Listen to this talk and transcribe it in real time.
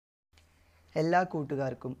എല്ലാ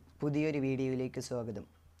കൂട്ടുകാർക്കും പുതിയൊരു വീഡിയോയിലേക്ക് സ്വാഗതം.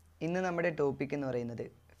 ഇന്ന് നമ്മുടെ ടോപ്പിക് എന്ന് പറയുന്നത്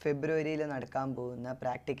ഫെബ്രുവരിയിൽ നടക്കാൻ പോകുന്ന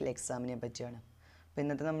പ്രാക്ടിക്കൽ എക്സാമിനെ പറ്റിയാണ്. അപ്പോൾ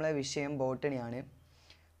ഇന്നത്തെ നമ്മളെ വിഷയം ബോട്ടണിയാണ്.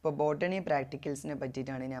 അപ്പോൾ ബോട്ടണി പ്രാക്ടിക്കൽസിനെ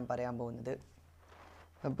പറ്റിയിട്ടാണ് ഞാൻ പറയാൻ പോകുന്നത്.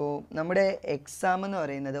 അപ്പോൾ നമ്മുടെ എക്സാം എന്ന്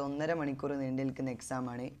പറയുന്നത് 1.5 മണിക്കൂർ നീണ്ടു നിൽക്കുന്ന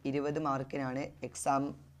എക്സാമാണ്. 20 മാർക്കിനാണ്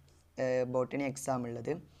ബോട്ടണി എക്സാം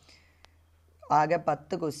ഉള്ളത്. ആകെ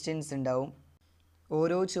 10 ക്വസ്റ്റ്യൻസ് ഉണ്ടാവും.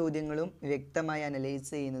 ഓരോ ചോദ്യങ്ങളും വ്യക്തമായി അനലൈസ്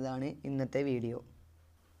ചെയ്യുന്നതാണ് ഇന്നത്തെ വീഡിയോ.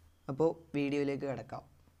 അപ്പോൾ വീഡിയോയിലേക്ക് കിടക്കാം.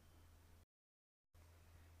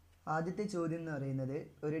 ആദ്യത്തെ ചോദ്യം എന്ന് പറയുന്നത്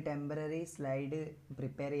ഒരു ടെമ്പററി സ്ലൈഡ്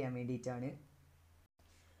പ്രിപ്പയർ ചെയ്യാൻ വേണ്ടിയിട്ടാണ്.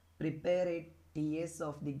 Prepare A TS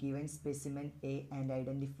of the given specimen A and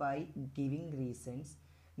identify giving reasons.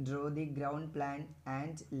 Draw the ground plan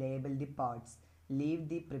and label the parts. Leave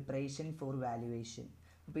the preparation for valuation.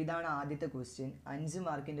 അപ്പോൾ ഇതാണ് ആദ്യത്തെ ക്വസ്റ്റ്യൻ. 5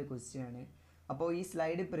 മാർക്കിൻ്റെ ക്വസ്റ്റ്യൻ ആണ്. അപ്പോൾ ഈ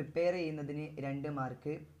സ്ലൈഡ് പ്രിപ്പയർ ചെയ്യുന്നതിന് 2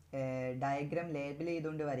 മാർക്ക്, ഡയഗ്രാം ലേബൽ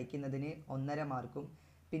ചെയ്തുകൊണ്ട് വരയ്ക്കുന്നതിന് 1.5 മാർക്കും,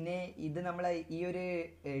 പിന്നെ ഇത് നമ്മൾ ഈ ഒരു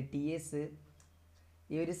TS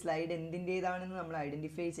ഈ ഒരു സ്ലൈഡ് എന്തിൻ്റേതാണെന്ന് നമ്മൾ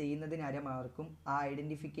ഐഡൻറ്റിഫൈ ചെയ്യുന്നതിന് 1/2 മാർക്കും, ആ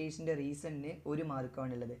ഐഡൻറ്റിഫിക്കേഷൻ്റെ റീസണിന് 1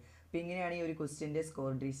 മാർക്കുമാണുള്ളത്. അപ്പോൾ ഇങ്ങനെയാണ് ഈ ഒരു ക്വസ്റ്റ്യൻ്റെ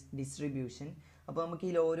സ്കോർ ഡിസ്ട്രിബ്യൂഷൻ. അപ്പോൾ നമുക്ക്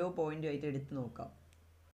ഇതിൽ ഓരോ പോയിൻ്റുമായിട്ട് എടുത്ത് നോക്കാം.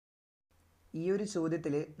 ഈ ഒരു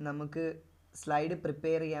ചോദ്യത്തിൽ നമുക്ക് സ്ലൈഡ്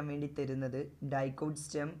പ്രിപ്പയർ ചെയ്യാൻ വേണ്ടി തരുന്നത് dicot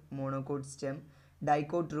stem, monocot stem,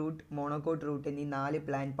 dicot root, monocot root എന്നീ 4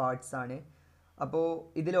 പ്ലാൻ പാർട്സ് ആണ്. അപ്പോൾ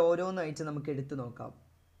ഇതിൽ ഓരോന്നായിട്ട് നമുക്ക് എടുത്തു നോക്കാം.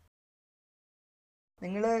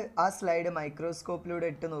 നിങ്ങൾ ആ സ്ലൈഡ്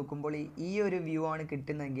മൈക്രോസ്കോപ്പിലൂടെ ഇട്ട് നോക്കുമ്പോൾ ഈ ഒരു വ്യൂ ആണ്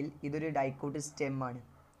കിട്ടുന്നതെങ്കിൽ ഇതൊരു ഡൈക്കോട്ട് സ്റ്റെം ആണ്.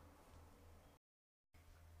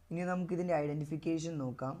 ഇനി നമുക്കിതിൻ്റെ ഐഡൻറ്റിഫിക്കേഷൻ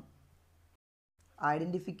നോക്കാം.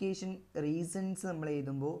 ഐഡൻറ്റിഫിക്കേഷൻ റീസൺസ് നമ്മൾ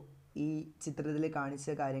എഴുതുമ്പോൾ ഈ ചിത്രത്തിൽ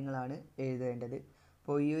കാണിച്ച കാര്യങ്ങളാണ് എഴുതേണ്ടത്.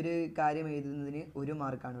 അപ്പോൾ ഈ ഒരു കാര്യം എഴുതുന്നതിന് 1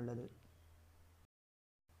 മാർക്കാണുള്ളത്.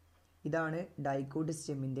 ഇതാണ് ഡൈക്കോട്ട്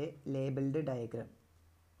സ്റ്റെമ്മിൻ്റെ ലേബൽഡ് ഡയഗ്രാം.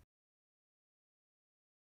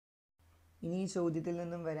 ഇനി ഈ ചോദ്യത്തിൽ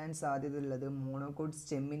നിന്നും വരാൻ സാധ്യതയുള്ളത് മോണോക്കോട്ട്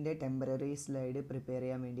സ്റ്റെമ്മിൻ്റെ ടെമ്പററി സ്ലൈഡ് പ്രിപ്പയർ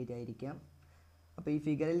ചെയ്യാൻ വേണ്ടിയിട്ടായിരിക്കാം. അപ്പോൾ ഈ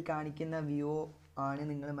ഫിഗറിൽ കാണിക്കുന്ന വ്യൂ ആണ്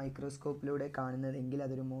നിങ്ങൾ മൈക്രോസ്കോപ്പിലൂടെ കാണുന്നതെങ്കിൽ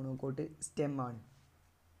അതൊരു മോണോക്കോട്ട് സ്റ്റെം ആണ്.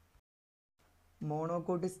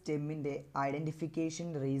 മോണോക്കോട്ട് സ്റ്റെമ്മിൻ്റെ ഐഡൻറ്റിഫിക്കേഷൻ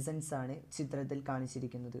റീസൺസ് ആണ് ചിത്രത്തിൽ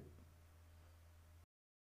കാണിച്ചിരിക്കുന്നത്.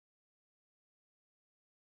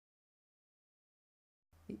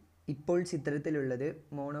 ഇപ്പോൾ ചിത്രത്തിലുള്ളത്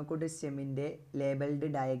മോണോക്കോട്ട് സ്റ്റെമ്മിൻ്റെ ലേബൽഡ്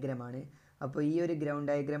ഡയഗ്രമാണ്. അപ്പോൾ ഈ ഒരു ഗ്രൗണ്ട്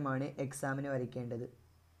ഡയഗ്രമാണ് എക്സാമിന് വരയ്ക്കേണ്ടത്.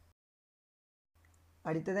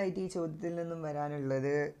 അടുത്തതായിട്ട് ഈ ചോദ്യത്തിൽ നിന്നും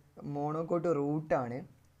വരാനുള്ളത് മോണോക്കോട്ട് റൂട്ടാണ്.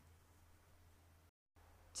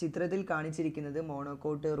 ചിത്രത്തിൽ കാണിച്ചിരിക്കുന്നത്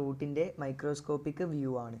മോണോക്കോട്ട് റൂട്ടിൻ്റെ മൈക്രോസ്കോപ്പിക്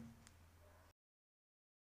വ്യൂ ആണ്.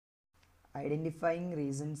 Identifying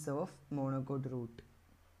reasons of monocot root.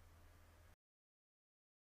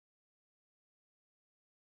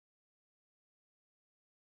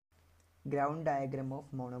 Ground diagram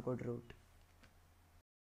of monocot root.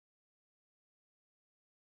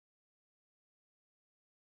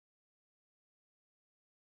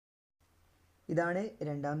 ഇതാണ്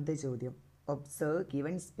രണ്ടാമത്തെ ചോദ്യം. Observe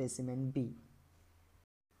given specimen B.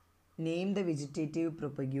 Name the vegetative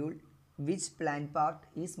propagule. Which plant part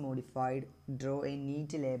is modified. Draw A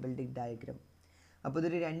NEET labelled diagram. അപ്പോൾ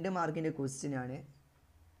ഇതൊരു 2 മാർക്കിൻ്റെ question ആണ്.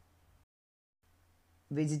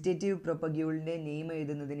 Vegetative പ്രൊപ്പഗ്യൂളിൻ്റെ name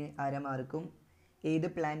എഴുതുന്നതിന് 1/2 മാർക്കും, ഏത്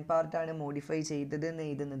പ്ലാന്റ് പാർട്ടാണ് മോഡിഫൈ ചെയ്തതെന്ന്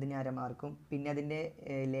എഴുതുന്നതിന് 1/2 മാർക്കും, പിന്നെ അതിൻ്റെ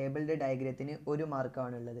ലേബൽഡ് ഡയഗ്രത്തിന് 1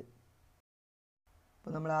 മാർക്കാണുള്ളത്.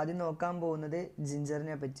 അപ്പോൾ നമ്മൾ ആദ്യം നോക്കാൻ പോകുന്നത്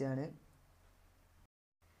ജിഞ്ചറിനെ പറ്റിയാണ്.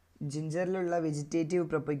 ജിഞ്ചറിലുള്ള വെജിറ്റേറ്റീവ്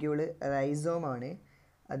പ്രൊപ്പഗ്യൂള് റൈസോം ആണ്.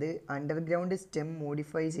 അത് അണ്ടർഗ്രൗണ്ട് സ്റ്റെം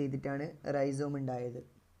മോഡിഫൈ ചെയ്തിട്ടാണ് റൈസോം ഉണ്ടായത്.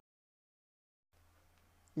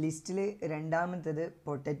 ലിസ്റ്റിൽ രണ്ടാമത്തേത്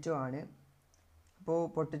പൊട്ടറ്റോ ആണ്. അപ്പോൾ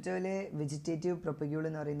പൊട്ടറ്റോയിലെ വെജിറ്റേറ്റീവ് പ്രൊപ്പഗ്യൂൾ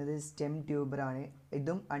എന്ന് പറയുന്നത് സ്റ്റെം ട്യൂബറാണ്.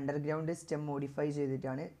 ഇതും അണ്ടർഗ്രൗണ്ട് സ്റ്റെം മോഡിഫൈ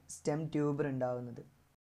ചെയ്തിട്ടാണ് സ്റ്റെം ട്യൂബർ ഉണ്ടാകുന്നത്.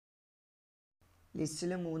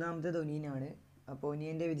 ലിസ്റ്റിൽ മൂന്നാമത്തേത് ഒനിയനാണ്. അപ്പോൾ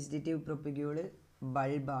ഒനിയൻ്റെ വെജിറ്റേറ്റീവ് പ്രൊപ്പഗ്യൂള്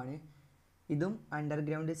ബൾബാണ്. ഇതും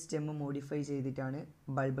അണ്ടർഗ്രൗണ്ട് സ്റ്റെം മോഡിഫൈ ചെയ്തിട്ടാണ്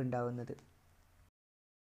ബൾബ് ഉണ്ടാകുന്നത്.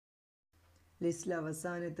 ലിസ്റ്റിൽ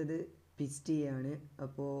അവസാനത്തത് പിസ്റ്റിയാണ്.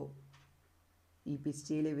 അപ്പോൾ ഈ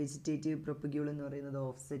പിസ്റ്റിയിലെ വെജിറ്റേറ്റീവ് പ്രൊപ്പഗ്യൂൾ എന്ന് പറയുന്നത്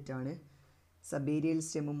ഓഫ്സെറ്റ് ആണ്. സബേരിയൽ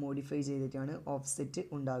സ്റ്റെമ്മും മോഡിഫൈ ചെയ്തിട്ടാണ് ഓഫ്സെറ്റ്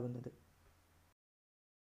ഉണ്ടാകുന്നത്.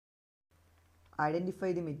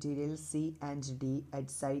 Identify the material C and D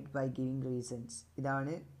at sight by giving reasons.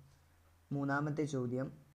 ഇതാണ് മൂന്നാമത്തെ ചോദ്യം.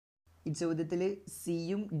 ഈ ചോദ്യത്തിൽ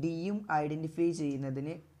സിയും ഡിയും ഐഡൻറ്റിഫൈ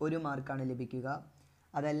ചെയ്യുന്നതിന് 1 മാർക്കാണ് ലഭിക്കുക.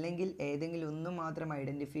 അതല്ലെങ്കിൽ ഏതെങ്കിലും ഒന്ന് മാത്രം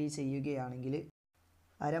ഐഡൻറ്റിഫൈ ചെയ്യുകയാണെങ്കിൽ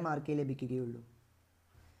 1/2 മാർക്കേ ലഭിക്കുകയുള്ളൂ.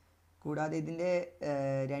 കൂടാതെ ഇതിൻ്റെ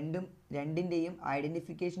രണ്ടിൻ്റെയും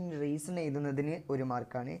ഐഡൻറ്റിഫിക്കേഷൻ റീസൺ എഴുതുന്നതിന് 1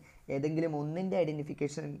 മാർക്കാണ്. ഏതെങ്കിലും ഒന്നിൻ്റെ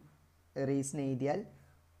ഐഡൻറ്റിഫിക്കേഷൻ റീസൺ എഴുതിയാൽ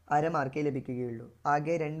അര മാർക്കേ ലഭിക്കുകയുള്ളൂ.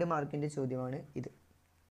 ആകെ 2 മാർക്കിൻ്റെ ചോദ്യമാണ് ഇത്.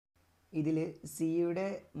 ഇതിൽ സിയുടെ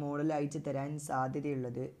മോഡൽ അയച്ചു തരാൻ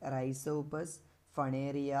സാധ്യതയുള്ളത് Rhizopus,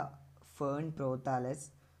 ഫണേറിയ, fern prothallus,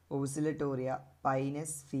 ഓസിലറ്റോറിയ,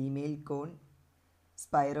 Pinus, female കോൺ,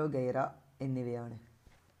 സ്പൈറോഗൈറ എന്നിവയാണ്.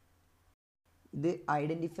 ഇത്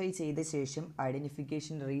ഐഡൻറ്റിഫൈ ചെയ്ത ശേഷം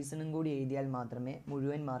ഐഡൻറ്റിഫിക്കേഷൻ റീസണും കൂടി എഴുതിയാൽ മാത്രമേ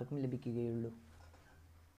മുഴുവൻ മാർക്കും ലഭിക്കുകയുള്ളൂ.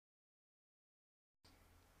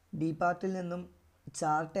 ബി പാർട്ടിൽ നിന്നും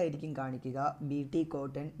ചാർട്ടായിരിക്കും കാണിക്കുക. BT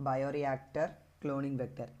cotton, bioreactor, cloning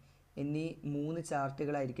vector എന്നീ 3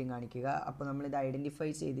 ചാർട്ടുകളായിരിക്കും കാണിക്കുക. അപ്പോൾ നമ്മളിത് ഐഡൻറ്റിഫൈ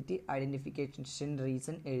ചെയ്തിട്ട് ഐഡൻറ്റിഫിക്കേഷൻ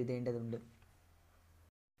റീസൺ എഴുതേണ്ടതുണ്ട്.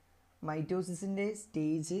 മൈറ്റോസിസിൻ്റെ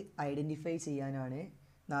സ്റ്റേജ് ഐഡൻറ്റിഫൈ ചെയ്യാനാണ്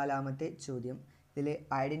 4ാമത്തെ ചോദ്യം. ഇതിൽ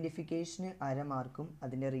ഐഡൻറ്റിഫിക്കേഷന് അര മാർക്കും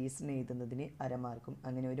അതിൻ്റെ റീസൺ എഴുതുന്നതിന് അര മാർക്കും,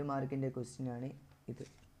 അങ്ങനെ 1 മാർക്കിൻ്റെ ക്വസ്റ്റ്യനാണ് ഇത്.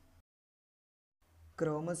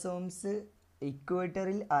 ക്രോമസോംസ്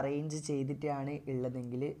ഇക്വേറ്ററിൽ അറേഞ്ച് ചെയ്തിട്ടാണ്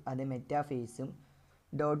ഉള്ളതെങ്കിൽ അത് മെറ്റാഫേസും,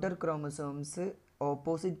 ഡോട്ടർ ക്രോമസോംസ്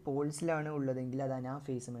ഓപ്പോസിറ്റ് പോൾസിലാണ് ഉള്ളതെങ്കിൽ അത്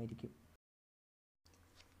അനാഫേസുമായിരിക്കും.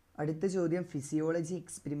 അടുത്ത ചോദ്യം ഫിസിയോളജി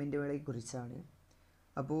എക്സ്പെരിമെൻറ്റുകളെ കുറിച്ചാണ്.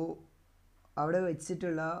 അപ്പോൾ അവിടെ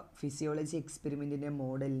വെച്ചിട്ടുള്ള ഫിസിയോളജി എക്സ്പെരിമെൻറ്റിൻ്റെ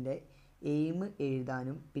മോഡലിൻ്റെ എയിം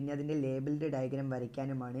എഴുതാനും പിന്നെ അതിൻ്റെ ലേബിൾഡ് ഡയഗ്രാം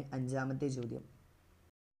വരയ്ക്കാനുമാണ് 5ാമത്തെ ചോദ്യം.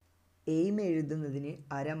 എയിം എഴുതുന്നതിന്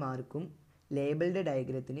അര മാർക്കും ലേബിൾഡ്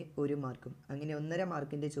ഡയഗ്രത്തിന് 1 മാർക്കും, അങ്ങനെ 1.5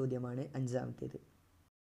 മാർക്കിൻ്റെ ചോദ്യമാണ് 5ാമത്തേത്.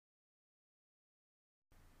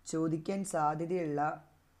 ചോദിക്കാൻ സാധ്യതയുള്ള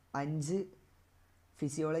 5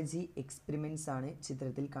 ഫിസിയോളജി എക്സ്പെരിമെൻറ്റ്സ് ആണ്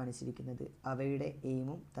ചിത്രത്തിൽ കാണിച്ചിരിക്കുന്നത്. അവയുടെ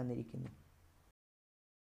എയിമും തന്നിരിക്കുന്നു.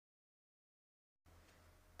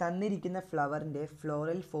 തന്നിരിക്കുന്ന ഫ്ലവറിൻ്റെ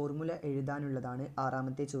ഫ്ലോറൽ ഫോർമുല എഴുതാനുള്ളതാണ്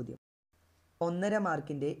 6ാമത്തെ ചോദ്യം. 1.5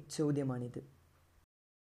 മാർക്കിൻ്റെ ചോദ്യമാണിത്.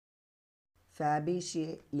 ഫാബേഷ്യയെ,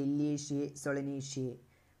 ലില്ലിയേഷ്യയെ, സൊളനേഷ്യയെ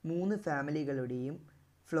 3 ഫാമിലികളുടെയും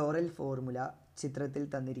ഫ്ലോറൽ ഫോർമുല ചിത്രത്തിൽ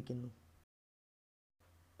തന്നിരിക്കുന്നു.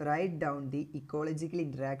 Write down the ecological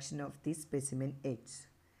interaction of the specimen H.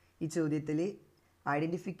 ഈ ചോദ്യത്തിൽ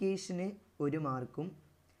ഐഡൻറ്റിഫിക്കേഷന് 1 മാർക്കും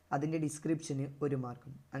അതിൻ്റെ ഡിസ്ക്രിപ്ഷന് 1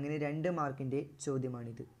 മാർക്കും, അങ്ങനെ 2 മാർക്കിൻ്റെ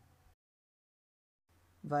ചോദ്യമാണിത്.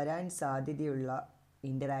 വരാൻ സാധ്യതയുള്ള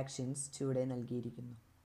ഇൻറ്ററാക്ഷൻസ് ചുവടെ നൽകിയിരിക്കുന്നു.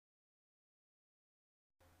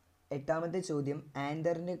 8ാമത്തെ ചോദ്യം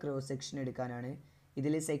ആന്തറിൻ്റെ ക്രോസ് സെക്ഷൻ എടുക്കാനാണ്.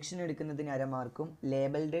 ഇതിൽ സെക്ഷൻ എടുക്കുന്നതിന് അര മാർക്കും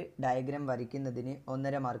ലേബിൾഡ് ഡയഗ്രാം വരയ്ക്കുന്നതിന്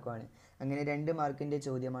 1.5 മാർക്കുമാണ്, അങ്ങനെ 2 മാർക്കിൻ്റെ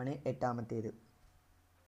ചോദ്യമാണ് 8ാമത്തേത്.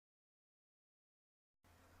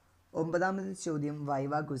 9ാമത്തെ ചോദ്യം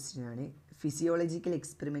വൈവ ക്വസ്റ്റ്യനാണ്. ഫിസിയോളജിക്കൽ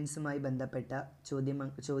എക്സ്പെരിമെൻറ്റ്സുമായി ബന്ധപ്പെട്ട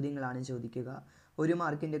ചോദ്യങ്ങളാണ് ചോദിക്കുക. 1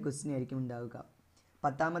 മാർക്കിൻ്റെ ക്വസ്റ്റ്യൻ ആയിരിക്കും ഉണ്ടാവുക.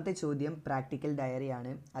 10ാമത്തെ ചോദ്യം പ്രാക്ടിക്കൽ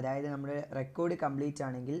ഡയറിയാണ്, അതായത് നമ്മുടെ റെക്കോർഡ് കംപ്ലീറ്റ്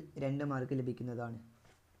ആണെങ്കിൽ 2 മാർക്ക് ലഭിക്കുന്നതാണ്.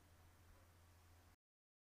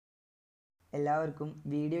 എല്ലാവർക്കും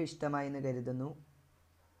വീഡിയോ ഇഷ്ടമായെന്ന് കരുതുന്നു.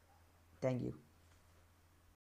 Thank you.